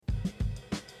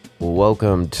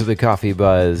Welcome to the Coffee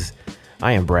Buzz.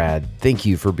 I am Brad. Thank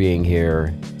you for being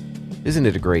here. Isn't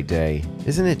it a great day?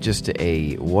 Isn't it just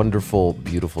a wonderful,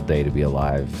 beautiful day to be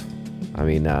alive? I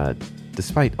mean,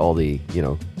 despite all the,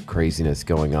 craziness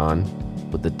going on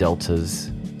with the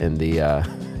deltas and the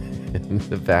and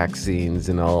the vaccines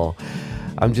and all,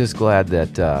 I'm just glad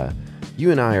that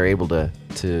you and I are able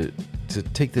to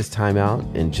take this time out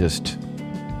and just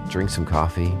drink some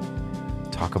coffee,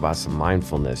 talk about some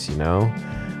mindfulness,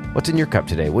 What's in your cup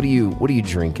today? What are you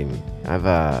drinking?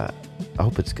 I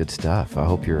hope it's good stuff. I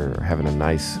hope you're having a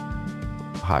nice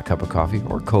hot cup of coffee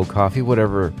or cold coffee,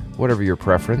 whatever your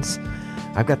preference.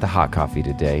 I've got the hot coffee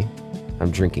today.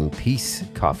 I'm drinking Peace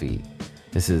Coffee.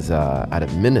 This is out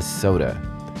of Minnesota,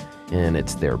 and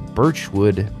it's their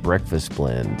Birchwood Breakfast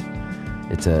Blend.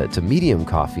 It's a medium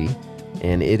coffee,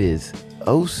 and it is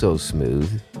oh so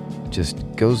smooth. Just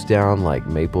goes down like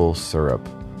maple syrup.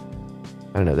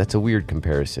 I don't know, that's a weird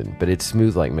comparison, but it's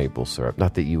smooth like maple syrup.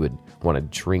 Not that you would want to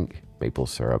drink maple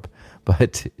syrup,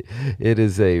 but it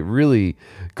is a really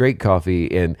great coffee,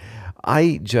 and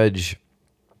I judge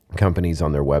companies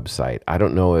on their website. I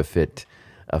don't know if it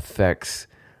affects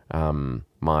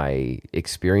my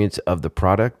experience of the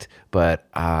product, but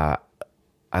I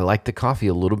like the coffee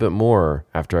a little bit more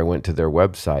after I went to their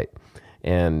website.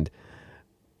 And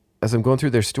as I'm going through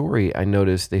their story, I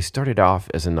noticed they started off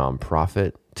as a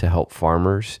nonprofit to help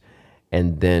farmers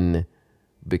and then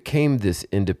became this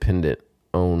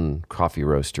independent-owned coffee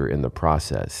roaster in the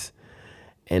process.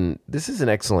 And this is an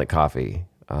excellent coffee.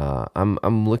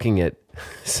 I'm looking at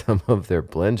some of their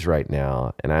blends right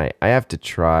now, and I have to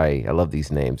try, I love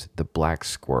these names, the Black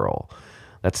Squirrel.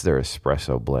 That's their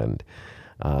espresso blend.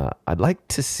 I'd like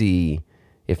to see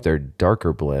if their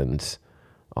darker blends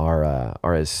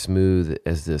are as smooth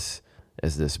as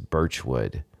this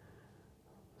Birchwood.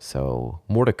 So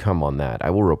more to come on that. I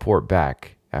will report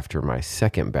back after my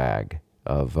second bag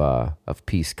of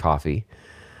Peace Coffee.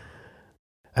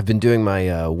 I've been doing my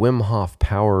Wim Hof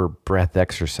power breath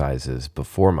exercises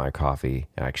before my coffee,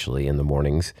 actually, in the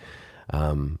mornings.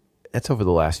 That's over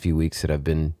the last few weeks that I've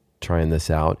been trying this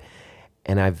out.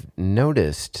 And I've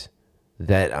noticed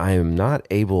that I am not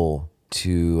able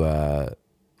to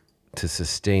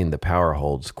sustain the power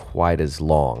holds quite as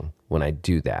long when I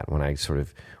do that, when I sort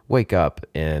of wake up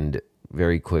and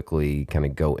very quickly kind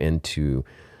of go into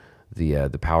the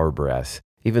power breaths.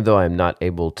 Even though I'm not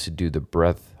able to do the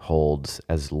breath holds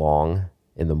as long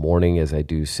in the morning as I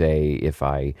do, say, if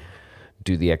I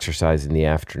do the exercise in the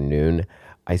afternoon,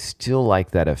 I still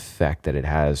like that effect that it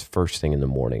has first thing in the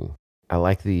morning. I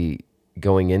like the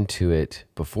going into it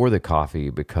before the coffee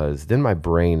because then my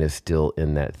brain is still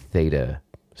in that theta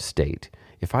state.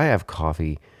 If I have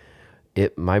coffee,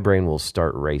 my brain will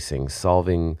start racing,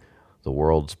 solving the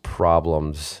world's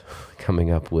problems,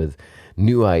 coming up with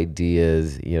new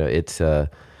ideas. It's the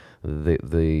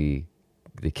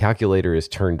calculator is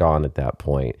turned on at that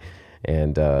point,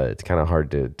 and it's kind of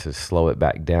hard to slow it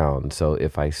back down. So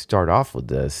if I start off with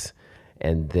this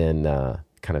and then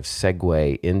kind of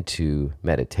segue into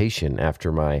meditation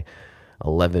after my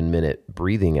 11-minute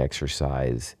breathing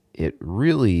exercise, it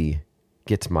really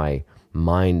gets my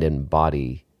mind and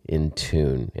body in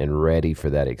tune and ready for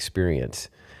that experience.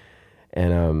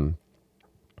 And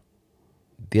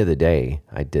the other day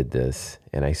I did this,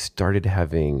 and I started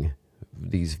having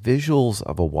these visuals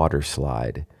of a water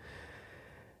slide,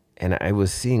 and I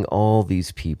was seeing all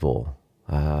these people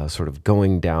sort of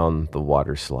going down the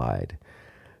water slide.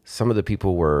 Some of the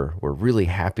people were really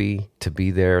happy to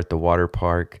be there at the water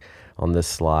park on this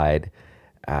slide.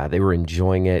 They were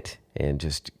enjoying it and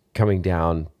just coming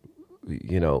down,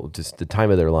 just the time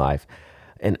of their life.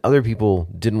 And other people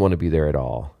didn't want to be there at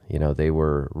all. They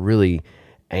were really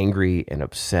angry and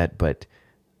upset, but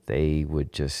they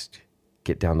would just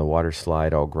get down the water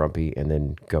slide all grumpy and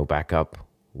then go back up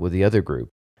with the other group.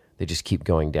 They just keep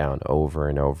going down over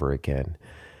and over again.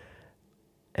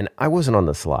 And I wasn't on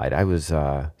the slide. I was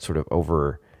sort of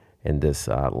over in this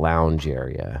lounge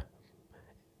area.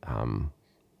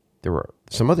 There were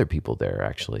some other people there,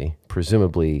 actually.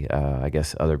 Presumably, I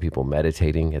guess other people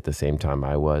meditating at the same time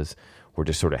I was. We're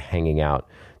just sort of hanging out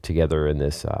together in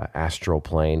this astral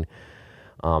plane.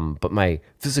 But my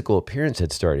physical appearance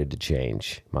had started to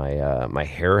change. My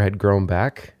hair had grown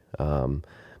back.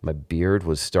 My beard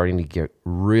was starting to get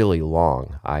really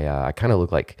long. I kind of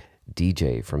looked like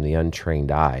DJ from The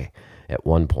Untrained Eye at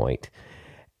one point.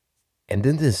 And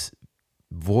then this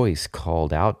voice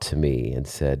called out to me and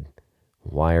said,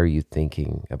 "Why are you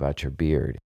thinking about your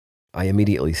beard?" I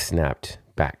immediately snapped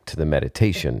back to the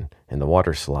meditation and the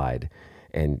water slide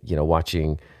and,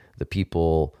 watching the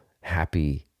people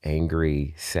happy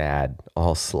angry, sad,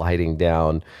 all sliding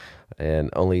down, and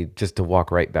only just to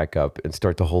walk right back up and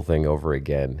start the whole thing over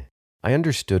again. I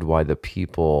understood why the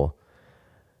people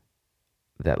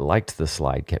that liked the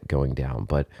slide kept going down,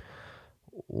 but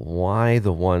why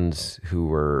the ones who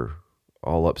were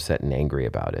all upset and angry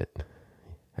about it?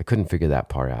 I couldn't figure that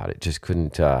part out. It just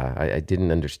couldn't, I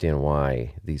didn't understand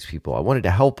why these people, I wanted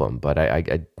to help them, but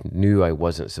I knew I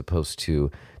wasn't supposed to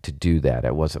do that.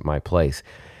 It wasn't my place.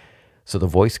 So the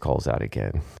voice calls out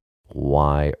again.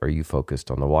 Why are you focused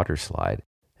on the water slide?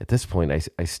 At this point,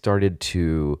 I started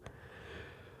to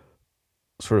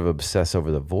sort of obsess over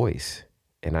the voice.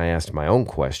 And I asked my own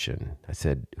question. I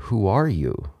said, who are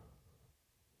you?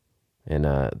 And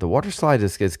the water slide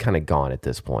is kind of gone at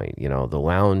this point. You know, the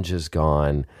lounge is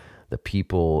gone, the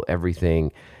people,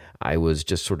 everything. I was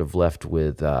just sort of left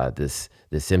with this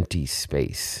empty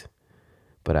space.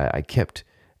 But I kept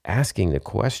asking the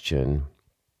question,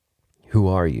 who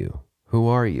are you? Who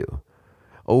are you?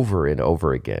 Over and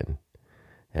over again.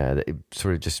 It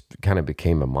sort of just kind of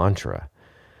became a mantra.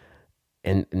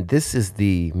 And this is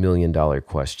the $1 million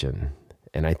question.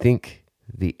 And I think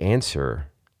the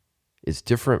answer is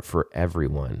different for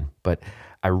everyone, but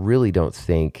I really don't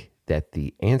think that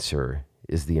the answer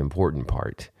is the important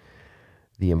part.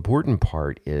 The important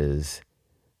part is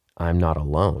I'm not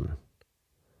alone.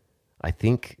 I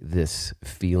think this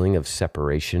feeling of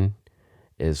separation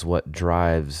is what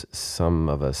drives some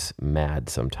of us mad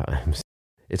sometimes.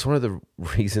 It's one of the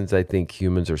reasons I think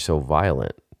humans are so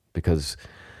violent, because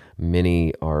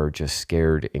many are just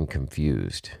scared and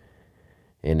confused.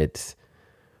 And it's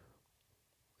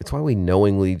why we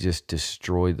knowingly just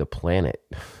destroy the planet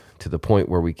to the point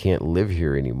where we can't live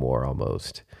here anymore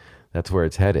almost. That's where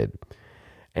it's headed.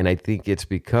 And I think it's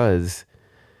because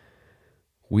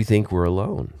we think we're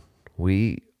alone.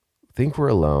 We think we're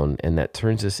alone, and that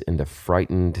turns us into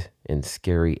frightened and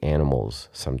scary animals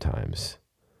sometimes.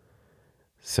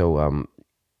 So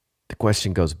the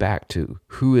question goes back to,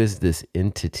 who is this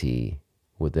entity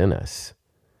within us?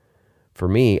 For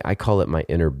me, I call it my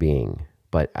inner being,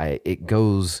 but it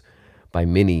goes by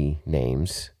many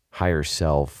names: higher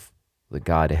self, the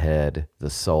Godhead, the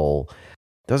soul.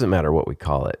 Doesn't matter what we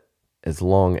call it, as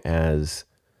long as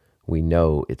we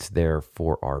know it's there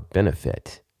for our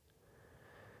benefit.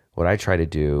 What I try to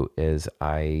do is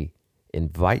I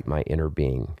invite my inner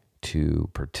being to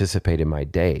participate in my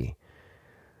day,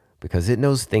 because it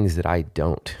knows things that I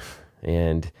don't.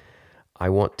 And I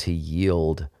want to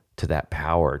yield to that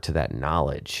power, to that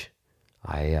knowledge.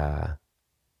 I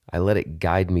let it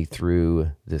guide me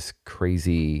through this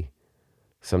crazy,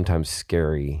 sometimes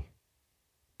scary,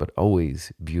 but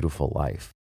always beautiful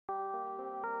life.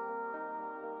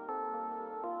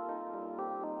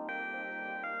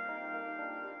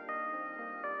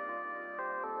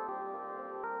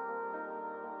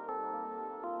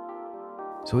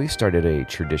 So we started a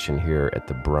tradition here at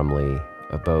the Brumley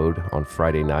Abode on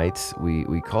Friday nights.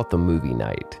 We call it the movie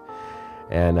night.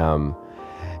 And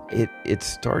it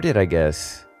started, I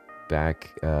guess,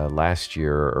 back last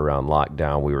year around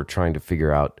lockdown. We were trying to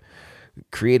figure out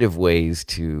creative ways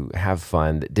to have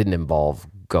fun that didn't involve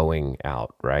going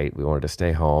out, right? We wanted to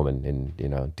stay home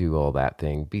and do all that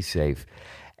thing, be safe.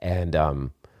 And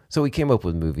so we came up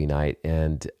with movie night,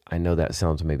 and I know that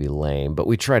sounds maybe lame, but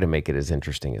we try to make it as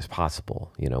interesting as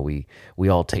possible. You know, we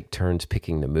all take turns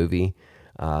picking the movie.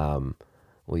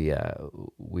 We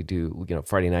do,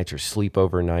 Friday nights are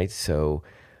sleepover nights, so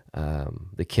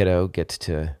the kiddo gets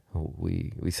to,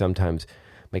 we sometimes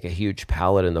make a huge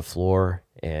pallet in the floor,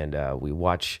 and we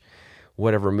watch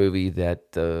whatever movie that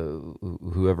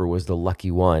whoever was the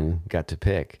lucky one got to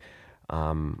pick.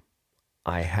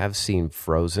 I have seen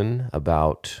Frozen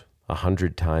about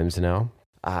 100 times now.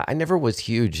 I never was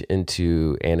huge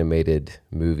into animated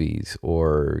movies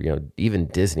or, even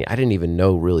Disney. I didn't even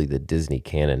know really the Disney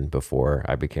canon before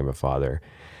I became a father.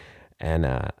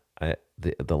 And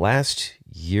the last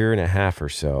year and a half or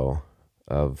so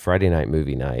of Friday night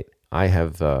movie night, I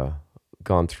have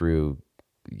gone through,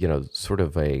 sort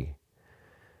of an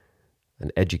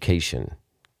education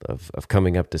of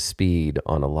coming up to speed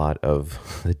on a lot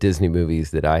of the Disney movies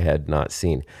that I had not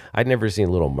seen. I'd never seen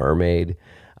Little Mermaid,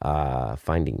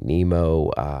 Finding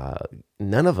Nemo,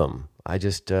 none of them. I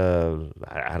just,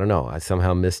 I don't know. I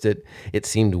somehow missed it. It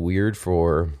seemed weird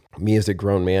for me as a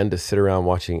grown man to sit around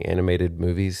watching animated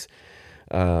movies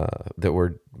that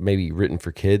were maybe written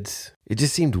for kids. It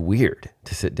just seemed weird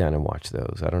to sit down and watch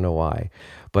those. I don't know why,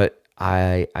 but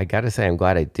I got to say, I'm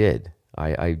glad I did.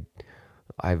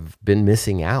 I've been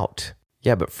missing out.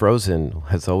 Yeah, but Frozen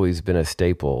has always been a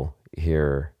staple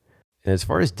here. And as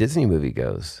far as Disney movie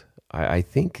goes, I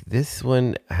think this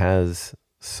one has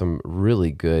some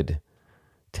really good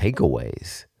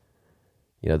takeaways.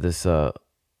 This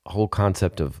whole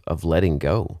concept of letting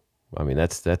go. I mean,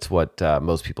 that's what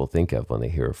most people think of when they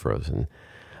hear of Frozen.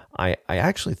 I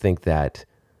actually think that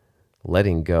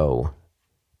letting go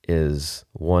is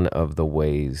one of the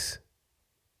ways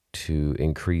to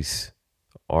increase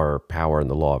our power in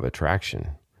the law of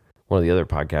attraction. One of the other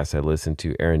podcasts I listen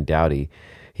to, Aaron Doughty,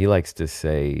 he likes to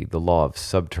say the law of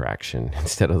subtraction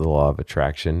instead of the law of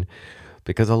attraction,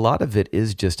 because a lot of it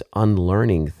is just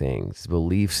unlearning things,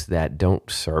 beliefs that don't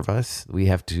serve us. We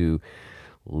have to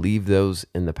leave those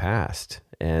in the past.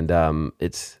 And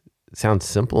it sounds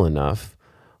simple enough,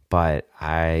 but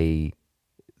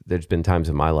there's been times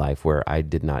in my life where I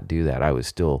did not do that. I was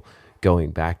still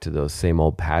going back to those same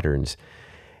old patterns.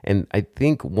 And I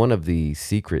think one of the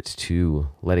secrets to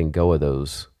letting go of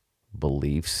those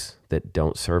beliefs that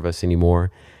don't serve us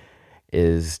anymore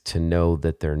is to know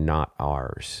that they're not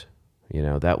ours.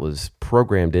 That was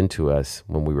programmed into us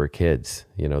when we were kids,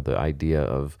 the idea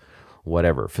of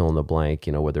whatever, fill in the blank,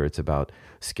 whether it's about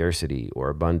scarcity or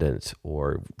abundance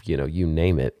or, you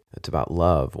name it. It's about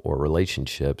love or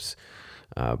relationships,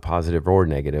 positive or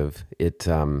negative. It's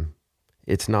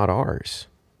not ours.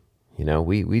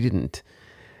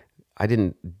 I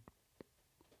didn't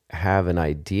have an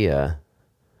idea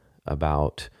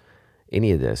about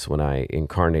any of this when I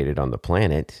incarnated on the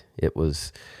planet. It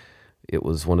was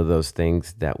one of those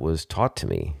things that was taught to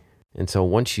me. And so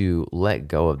once you let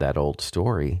go of that old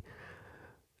story,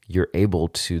 you're able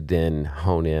to then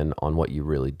hone in on what you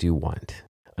really do want.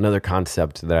 Another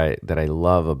concept that I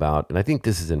love about, and I think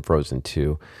this is in Frozen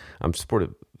 2. I'm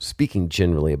speaking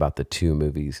generally about the two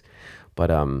movies, but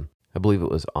I believe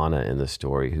it was Anna in the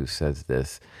story who says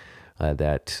this,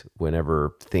 that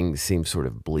whenever things seem sort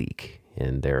of bleak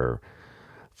and their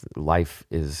life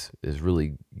is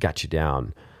really got you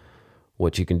down,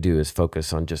 what you can do is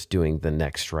focus on just doing the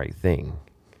next right thing.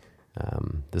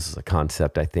 This is a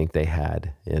concept I think they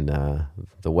had in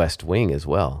the West Wing as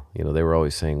well. They were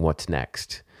always saying, what's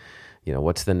next?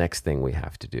 What's the next thing we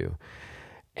have to do?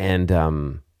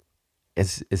 And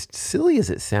as silly as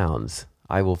it sounds,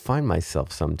 I will find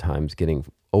myself sometimes getting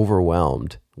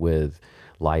overwhelmed with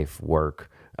life, work,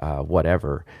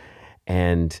 whatever.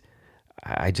 And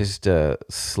I just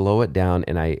slow it down,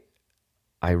 and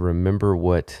I remember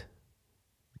what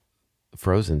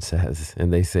Frozen says,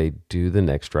 and they say, do the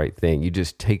next right thing. You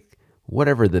just take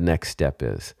whatever the next step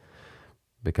is,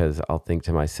 because I'll think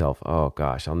to myself, oh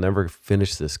gosh, I'll never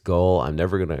finish this goal. I'm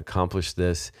never going to accomplish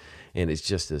this. And it's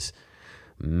just this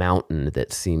mountain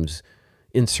that seems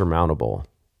insurmountable.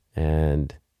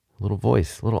 And a little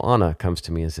voice, little Anna comes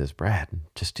to me and says, Brad,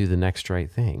 just do the next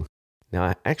right thing. Now,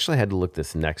 I actually had to look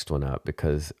this next one up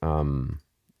because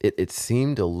it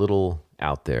seemed a little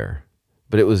out there,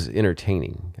 but it was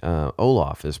entertaining.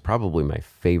 Olaf is probably my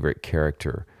favorite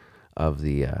character of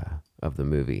the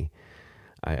movie.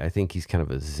 I think he's kind of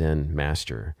a Zen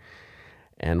master.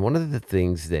 And one of the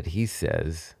things that he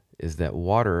says is that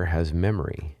water has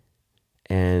memory.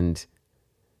 And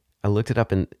I looked it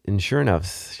up, and sure enough,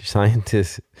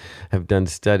 scientists have done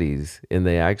studies, and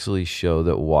they actually show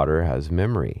that water has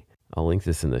memory. I'll link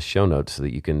this in the show notes so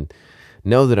that you can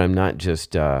know that I'm not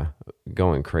just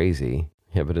going crazy.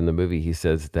 Yeah, but in the movie, he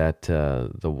says that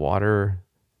the water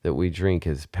that we drink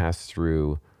has passed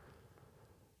through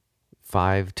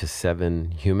 5 to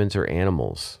 7 humans or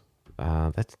animals.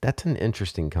 That's an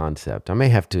interesting concept. I may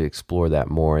have to explore that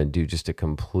more and do just a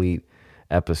complete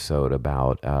episode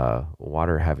about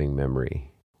water having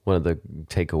memory. One of the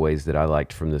takeaways that I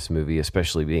liked from this movie,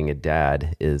 especially being a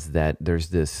dad, is that there's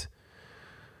this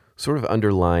sort of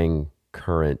underlying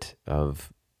current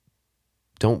of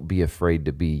don't be afraid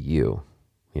to be you.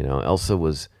 Elsa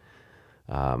was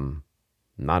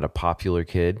not a popular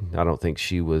kid. I don't think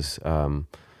she was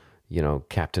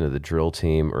captain of the drill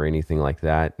team or anything like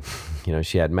that.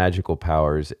 She had magical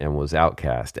powers and was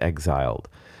outcast, exiled.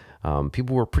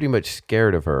 People were pretty much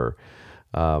scared of her.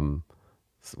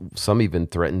 Some even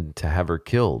threatened to have her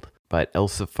killed. But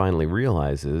Elsa finally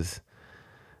realizes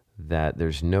that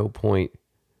there's no point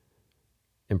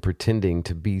in pretending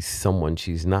to be someone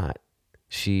she's not.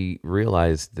 She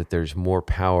realized that there's more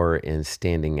power in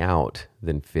standing out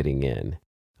than fitting in.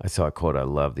 I saw a quote I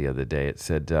loved the other day. It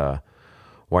said,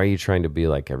 why are you trying to be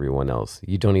like everyone else?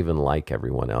 You don't even like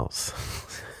everyone else.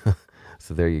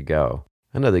 So there you go.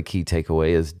 Another key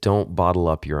takeaway is don't bottle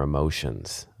up your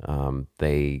emotions.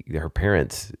 Her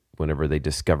parents, whenever they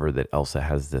discover that Elsa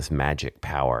has this magic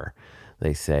power,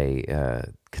 they say,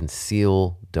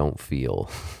 conceal, don't feel,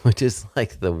 which is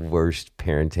like the worst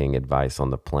parenting advice on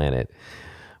the planet.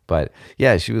 But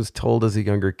yeah, she was told as a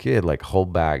younger kid, like,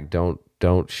 hold back, don't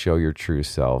Don't show your true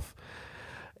self.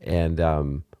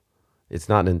 And it's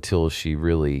not until she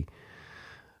really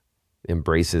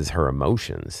embraces her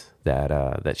emotions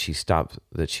that she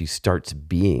starts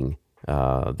being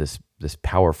this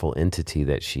powerful entity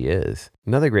that she is.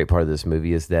 Another great part of this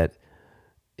movie is that,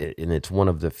 and it's one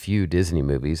of the few Disney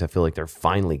movies, I feel like they're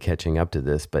finally catching up to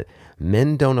this, but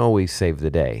men don't always save the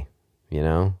day, you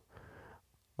know?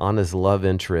 Anna's love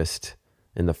interest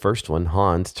in the first one,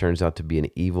 Hans, turns out to be an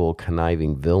evil,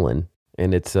 conniving villain.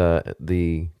 And it's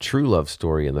the true love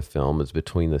story in the film is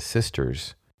between the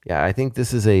sisters. Yeah, I think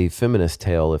this is a feminist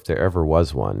tale if there ever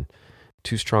was one.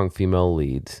 Two strong female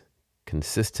leads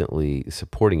consistently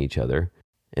supporting each other.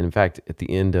 And in fact, at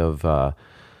the end of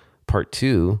part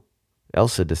 2,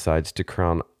 Elsa decides to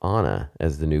crown Anna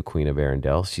as the new Queen of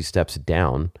Arendelle. She steps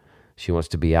down. She wants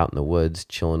to be out in the woods,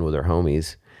 chilling with her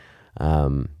homies,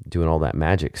 doing all that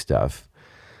magic stuff.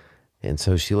 And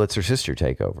so she lets her sister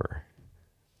take over.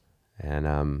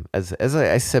 And as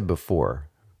I said before,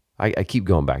 I keep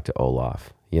going back to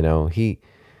Olaf. You know, he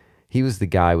was the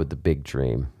guy with the big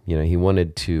dream. You know, he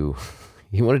wanted to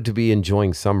be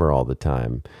enjoying summer all the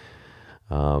time.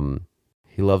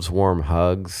 He loves warm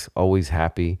hugs, always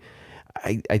happy.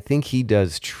 I think he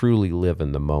does truly live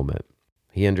in the moment.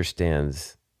 He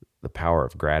understands the power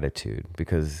of gratitude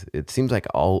because it seems like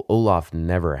Olaf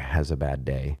never has a bad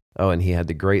day. Oh, and he had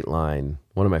the great line.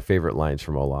 One of my favorite lines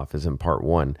from Olaf is in part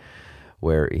 1,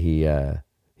 where he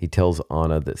tells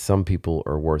Anna that some people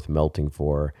are worth melting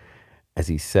for, as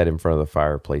he sat in front of the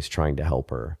fireplace trying to help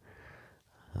her.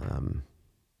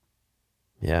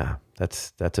 Yeah,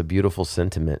 that's a beautiful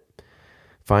sentiment.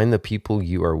 Find the people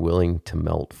you are willing to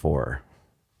melt for.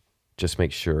 Just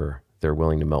make sure they're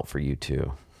willing to melt for you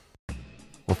too.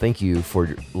 Well, thank you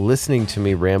for listening to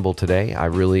me ramble today. I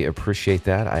really appreciate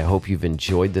that. I hope you've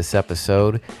enjoyed this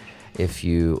episode. If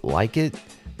you like it,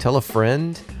 tell a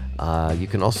friend. You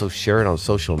can also share it on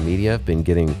social media. I've been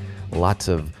getting lots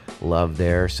of love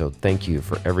there. So thank you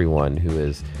for everyone who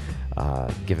has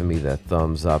given me the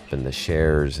thumbs up and the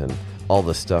shares and all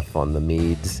the stuff on the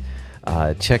Meads.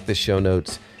 Check the show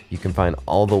notes. You can find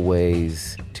all the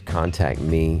ways to contact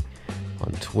me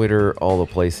on Twitter, all the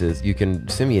places. You can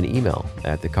send me an email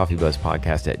at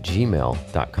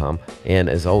thecoffeebuzzpodcast@gmail.com. And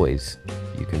as always,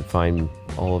 you can find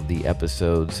all of the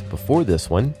episodes before this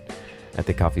one at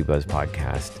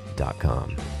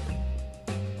thecoffeebuzzpodcast.com.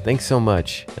 Thanks so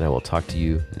much, and I will talk to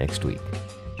you next week.